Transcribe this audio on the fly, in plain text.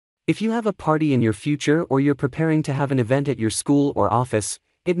If you have a party in your future or you're preparing to have an event at your school or office,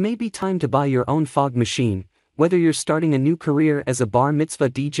 it may be time to buy your own fog machine. Whether you're starting a new career as a bar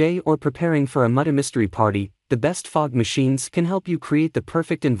mitzvah DJ or preparing for a murder mystery party, the best fog machines can help you create the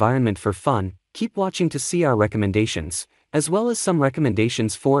perfect environment for fun. Keep watching to see our recommendations, as well as some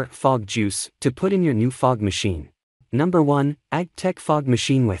recommendations for fog juice to put in your new fog machine. Number 1, AGPTEK Fog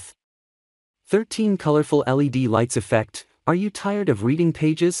Machine with 13 colorful LED lights effect. Are you tired of reading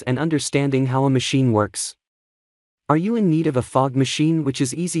pages and understanding how a machine works? Are you in need of a fog machine which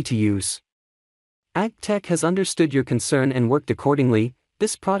is easy to use? AGPTEK has understood your concern and worked accordingly.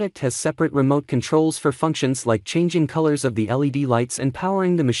 This product has separate remote controls for functions like changing colors of the LED lights and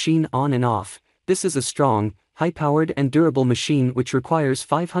powering the machine on and off. This is a strong, high-powered and durable machine which requires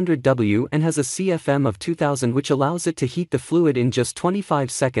 500 W and has a CFM of 2000, which allows it to heat the fluid in just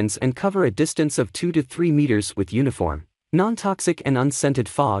 25 seconds and cover a distance of 2 to 3 meters with uniform, non-toxic and unscented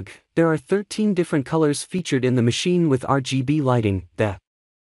fog. There are 13 different colors featured in the machine with RGB lighting. The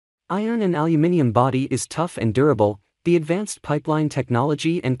iron and aluminium body is tough and durable. The advanced pipeline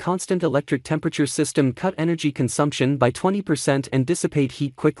technology and constant electric temperature system cut energy consumption by 20% and dissipate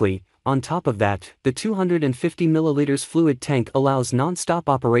heat quickly. On top of that, the 250 milliliters fluid tank allows non-stop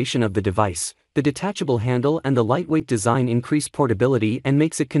operation of the device. The detachable handle and the lightweight design increase portability and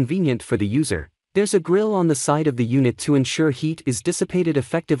makes it convenient for the user. There's a grill on the side of the unit to ensure heat is dissipated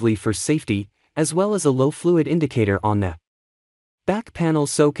effectively for safety, as well as a low fluid indicator on the back panel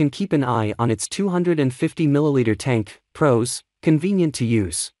so can keep an eye on its 250 milliliter tank. Pros: convenient to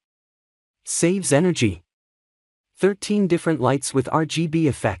use. Saves energy. 13 different lights with RGB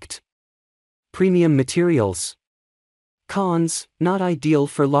effect. Premium materials. Cons: not ideal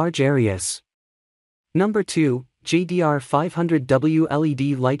for large areas. Number 2, JDR 500W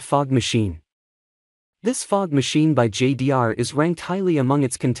LED Light Fog Machine. This fog machine by JDR is ranked highly among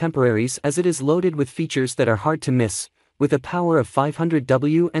its contemporaries as it is loaded with features that are hard to miss. With a power of 500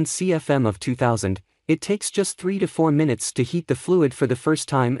 W and CFM of 2000, it takes just 3 to 4 minutes to heat the fluid for the first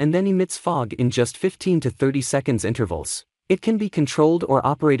time and then emits fog in just 15 to 30 seconds intervals. It can be controlled or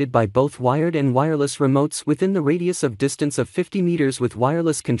operated by both wired and wireless remotes within the radius of distance of 50 meters with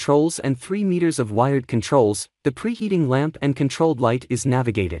wireless controls and 3 meters of wired controls. The preheating lamp and controlled light is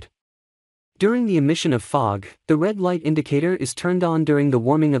navigated. During the emission of fog, the red light indicator is turned on during the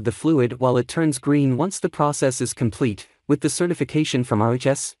warming of the fluid while it turns green once the process is complete. With the certification from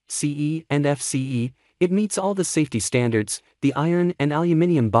RHS, CE, and FCE, it meets all the safety standards. The iron and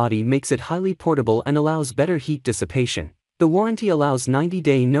aluminium body makes it highly portable and allows better heat dissipation. The warranty allows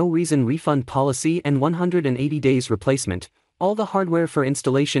 90-day no-reason refund policy and 180 days replacement. All the hardware for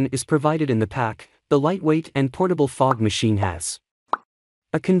installation is provided in the pack. The lightweight and portable fog machine has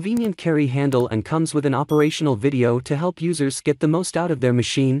a convenient carry handle and comes with an operational video to help users get the most out of their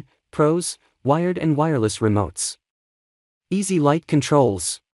machine. Pros: wired and wireless remotes. Easy light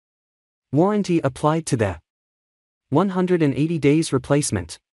controls. Warranty applied to the 180 days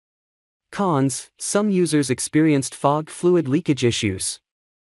replacement. Cons: some users experienced fog fluid leakage issues.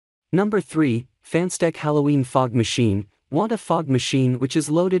 Number 3, FANSTEK Halloween Fog Machine. Want a fog machine which is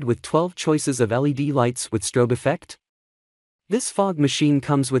loaded with 12 choices of LED lights with strobe effect? This fog machine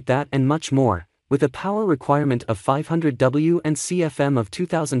comes with that and much more. With a power requirement of 500 W and CFM of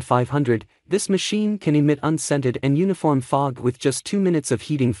 2500, this machine can emit unscented and uniform fog with just 2 minutes of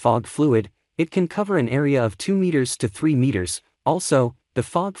heating fog fluid. It can cover an area of 2 meters to 3 meters. Also, the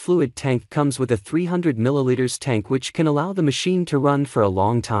fog fluid tank comes with a 300 milliliters tank which can allow the machine to run for a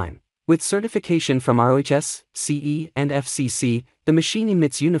long time. With certification from ROHS, CE, and FCC, the machine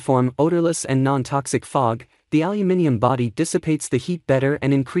emits uniform, odorless and non-toxic fog. The aluminium body dissipates the heat better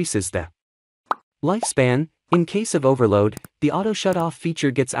and increases the lifespan. In case of overload, the auto shut-off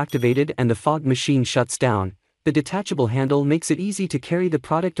feature gets activated and the fog machine shuts down. The detachable handle makes it easy to carry the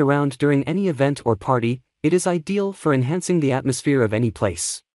product around during any event or party. It is ideal for enhancing the atmosphere of any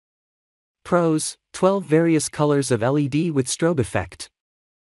place. Pros: 12 various colors of LED with strobe effect.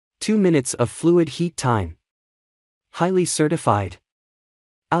 2 minutes of fluid heat time. Highly certified.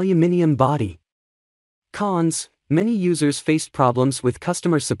 Aluminium body. Cons: many users faced problems with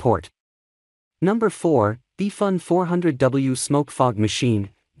customer support. Number 4, Theefun 400W Smoke Fog Machine.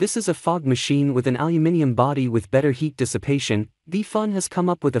 This is a fog machine with an aluminium body with better heat dissipation. Theefun has come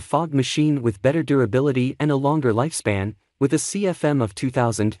up with a fog machine with better durability and a longer lifespan. With a CFM of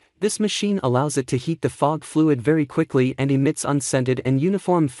 2000, this machine allows it to heat the fog fluid very quickly and emits unscented and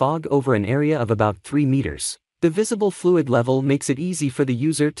uniform fog over an area of about 3 meters. The visible fluid level makes it easy for the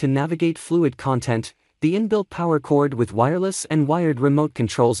user to navigate fluid content. The inbuilt power cord with wireless and wired remote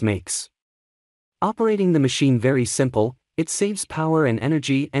controls makes operating the machine very simple. It saves power and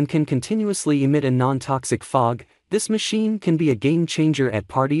energy and can continuously emit a non-toxic fog. This machine can be a game changer at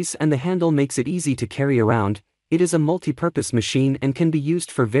parties, and the handle makes it easy to carry around. It is a multi-purpose machine and can be used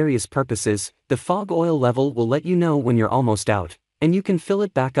for various purposes. The fog oil level will let you know when you're almost out, and you can fill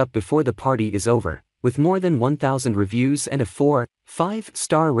it back up before the party is over. With more than 1,000 reviews and a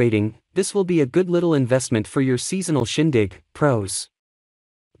 4.5-star rating, this will be a good little investment for your seasonal shindig. Pros: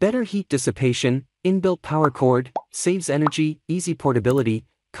 better heat dissipation, inbuilt power cord, saves energy, easy portability.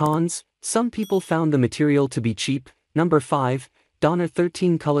 Cons: some people found the material to be cheap. Number 5. Donner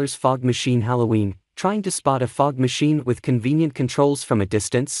 13 Colors Fog Machine Halloween. Trying to spot a fog machine with convenient controls from a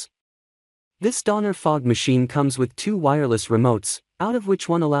distance? This Donner fog machine comes with 2 wireless remotes, out of which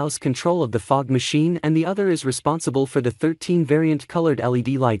one allows control of the fog machine and the other is responsible for the 13 variant colored LED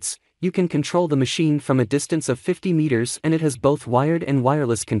lights. You can control the machine from a distance of 50 meters, and it has both wired and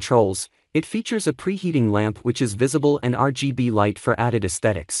wireless controls. It features a preheating lamp which is visible and RGB light for added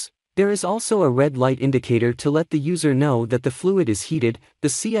aesthetics. There is also a red light indicator to let the user know that the fluid is heated. The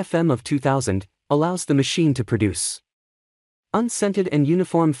CFM of 2000 allows the machine to produce unscented and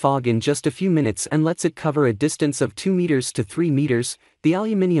uniform fog in just a few minutes and lets it cover a distance of 2 meters to 3 meters. The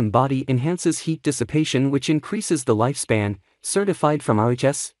aluminum body enhances heat dissipation, which increases the lifespan. Certified from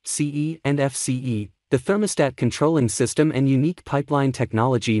RHS, CE, and FCE, the thermostat controlling system and unique pipeline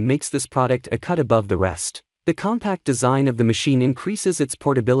technology makes this product a cut above the rest. The compact design of the machine increases its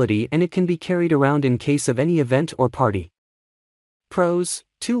portability, and it can be carried around in case of any event or party. Pros: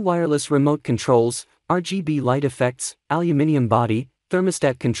 2 wireless remote controls, RGB light effects, aluminum body,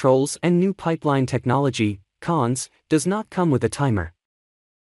 thermostat controls, and new pipeline technology. Cons: does not come with a timer.